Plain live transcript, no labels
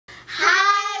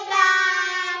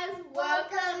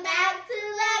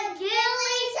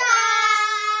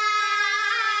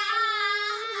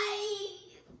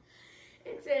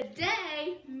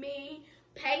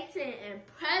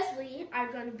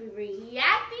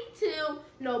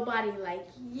Nobody Like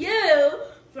You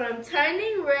from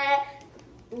Turning Red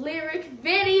lyric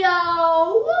video.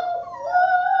 Woo,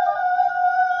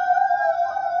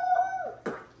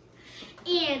 woo.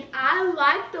 And I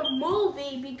like the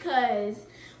movie because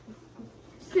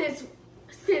since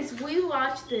we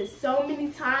watched this so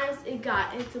many times, it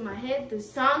got into my head, the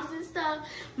songs and stuff.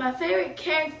 My favorite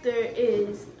character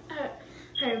is her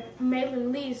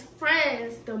Maylin Lee's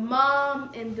friends, the mom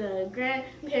and the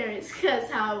grandparents, because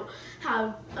how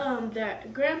their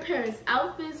grandparents'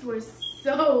 outfits were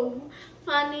so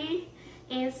funny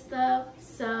and stuff.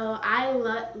 So I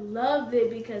loved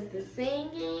it because the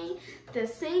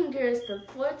singers, the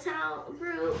Four Town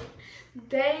group,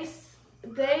 they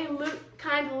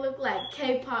kind of look like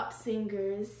K-pop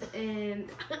singers, and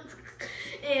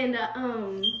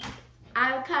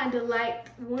I kind of liked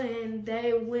when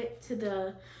they went to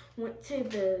the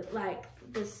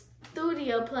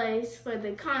studio place for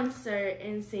the concert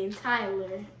and seen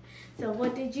Tyler. So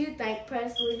what did you think,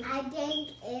 Presley? I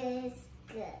think it's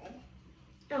good.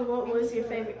 And what was your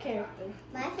favorite character?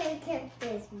 My favorite character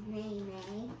is May.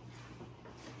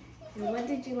 And what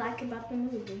did you like about the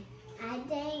movie? I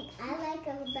like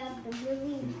about the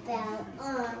movie about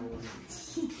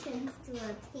she turns to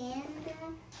a panda,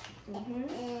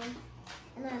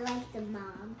 and I like the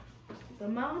mom. The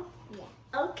mom?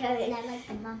 Yeah. Okay. And I like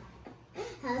the mom.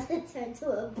 How it turned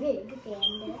to a big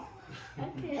panda.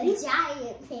 Okay. A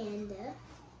giant panda.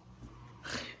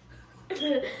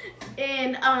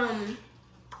 And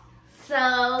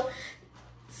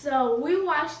so we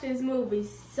watched this movie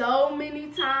so many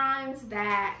times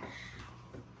that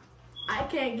I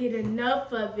can't get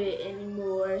enough of it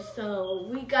anymore. So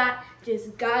we gotta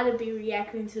be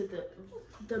reacting to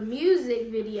the music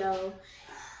video,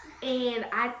 and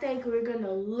I think we're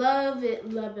gonna love it,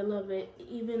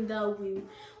 even though we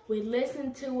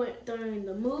listened to it during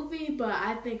the movie, but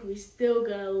I think we're still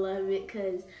gonna love it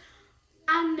because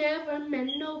I never met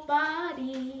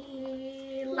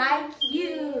nobody like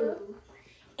you.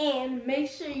 And make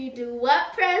sure you do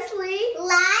what, Presley?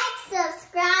 Like,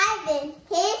 subscribe, and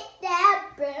hit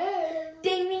that bell.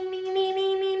 Ding, ding, ding, ding,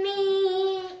 ding, ding,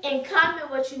 ding. And comment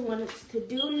what you want us to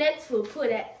do next. We'll put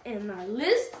it in our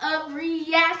list of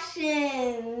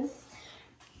reactions.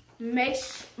 Make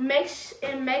sure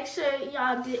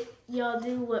y'all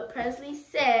do what Presley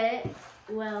said.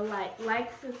 Well,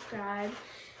 like, subscribe,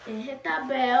 and hit that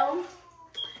bell.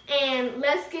 And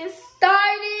let's get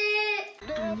started. I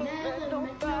never met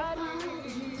nobody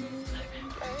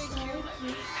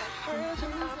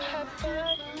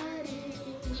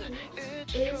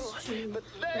it's true, but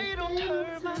they don't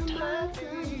hurt my time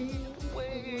the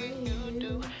way you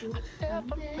do. I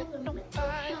never met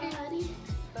nobody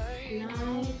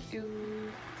like you.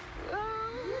 I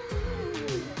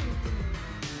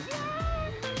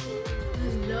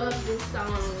love this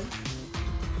song.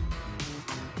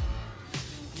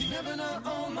 You never not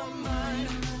on my mind,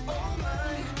 oh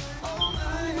my, oh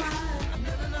my. I'm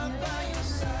never not by your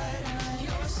side,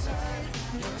 your side,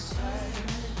 your side.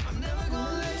 I'm never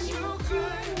gonna let you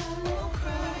cry, oh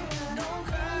cry, don't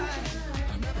cry.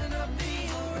 I'm never not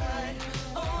be alright,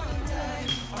 alright.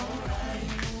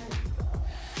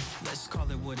 Let's call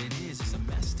it what it is, it's a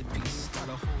masterpiece. Got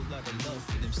a whole lot of love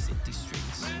for them city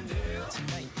streets.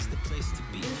 Tonight is the place to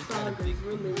be. Got a big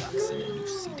box and a new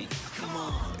CD. Come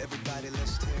on, everybody,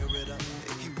 let's tear it up.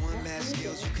 If you want mad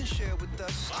skills, you can share with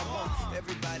us. I want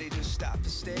everybody to stop and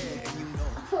stare, and you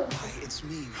know why it's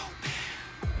me,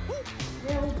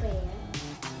 Real bad.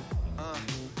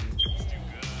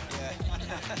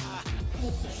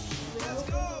 Let's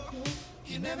go.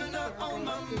 You're never not on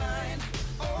my mind.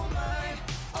 Oh my,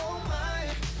 oh my.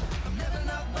 I'm never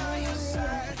not by your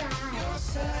side, your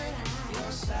side,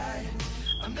 your side.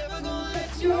 I'm never gonna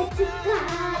let you cry.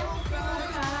 Don't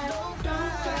cry, don't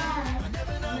cry. I'm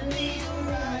never not be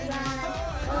alright.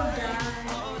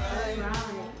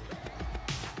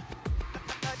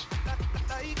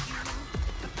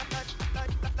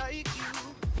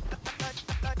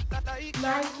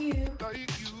 Like you.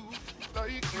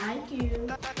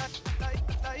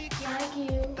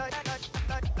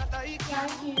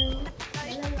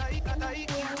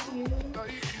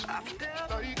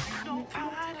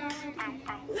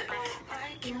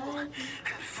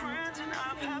 Friends and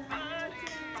I've had buddies.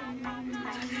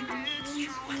 It's true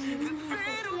that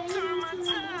they don't turn my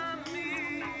time to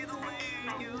me the way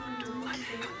you do.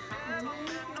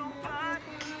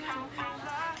 Nobody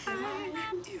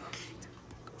like you.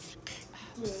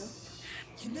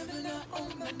 You're never not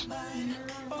on my mind.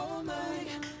 Oh my,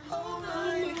 oh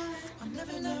my. I'm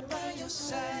never not by your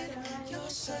side, your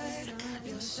side,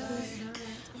 your side.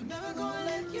 I'm never gonna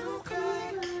let you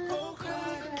cry. Oh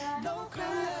cry, no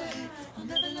cry. I'm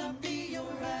never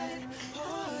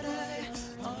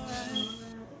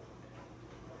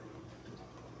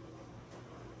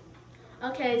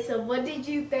Okay, so what did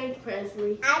you think,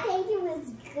 Presley? I think it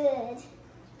was good.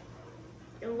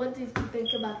 And what did you think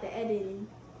about the editing?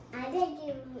 I think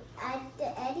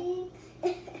the editing,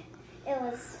 it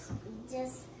was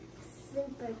just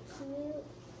super cute.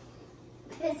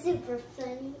 It's super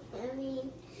funny. I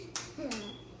mean,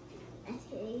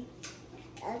 okay.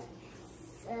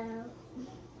 So,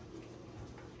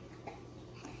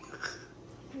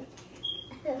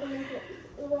 I don't know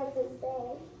what to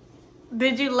say.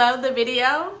 Did you love the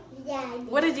video? Yeah, I did.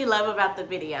 What did you love about the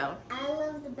video? I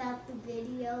loved about the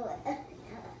video.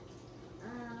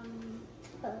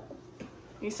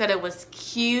 You said it was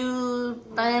cute,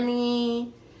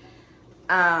 funny.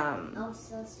 I was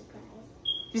so surprised.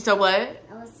 You said what?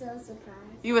 I was so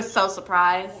surprised. You were so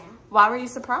surprised. Yeah. Why were you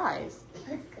surprised?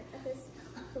 Because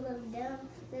all of them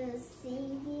were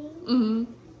singing. Mm-hmm.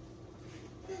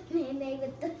 Maybe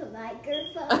with the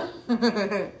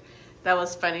microphone. That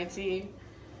was funny to you.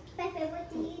 Pepe, what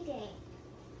do you think?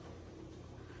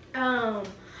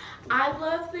 I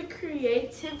love the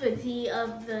creativity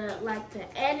of the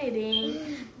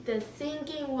editing. The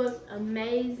singing was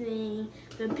amazing.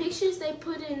 The pictures they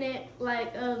put in it,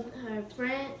 like of her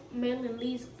friend, Maylin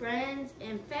Lee's friends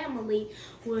and family,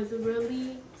 was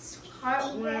really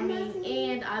heartwarming.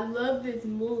 And I love this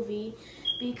movie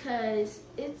because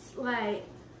it's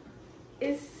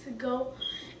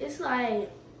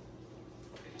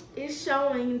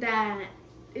showing that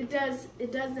it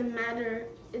doesn't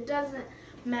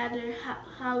matter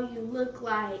how you look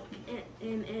like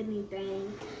in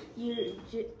anything. You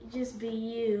just be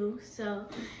you. So,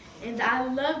 and I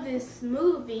love this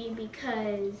movie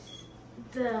because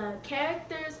the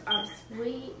characters are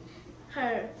sweet.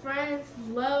 Her friends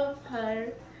love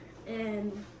her,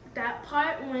 and that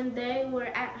part when they were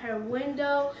at her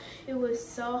window, it was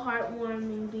so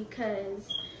heartwarming because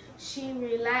she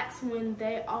relaxed when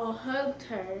they all hugged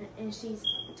her and she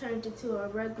turned into a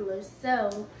regular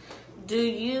self.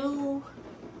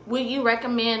 Would you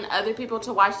recommend other people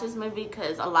to watch this movie?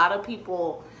 Because a lot of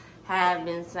people have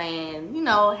been saying,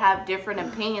 have different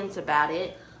opinions about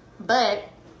it. But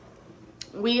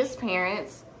we as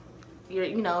parents, your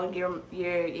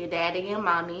daddy and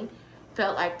mommy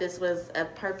felt like this was a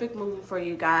perfect movie for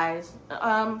you guys,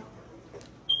 to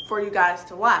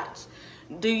watch.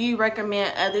 Do you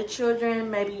recommend other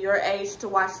children, maybe your age, to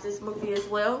watch this movie as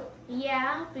well?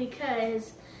 Yeah,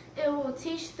 because it will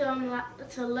teach them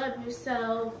to love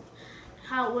yourself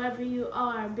however you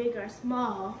are, big or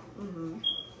small. Mm-hmm.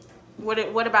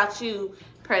 What about you,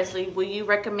 Presley? Will you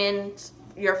recommend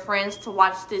your friends to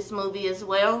watch this movie as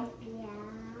well? Yeah.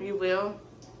 You will?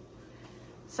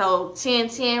 So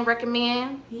 10/10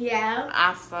 recommend? Yeah.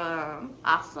 Awesome.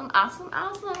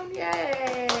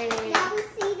 Yay. Now we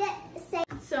see that.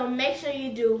 So make sure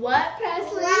you do what,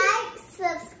 Presley? Like,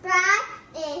 subscribe,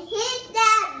 and hit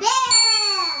that bell.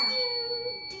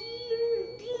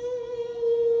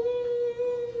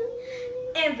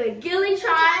 And the Gilly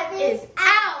Tribe is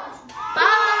out.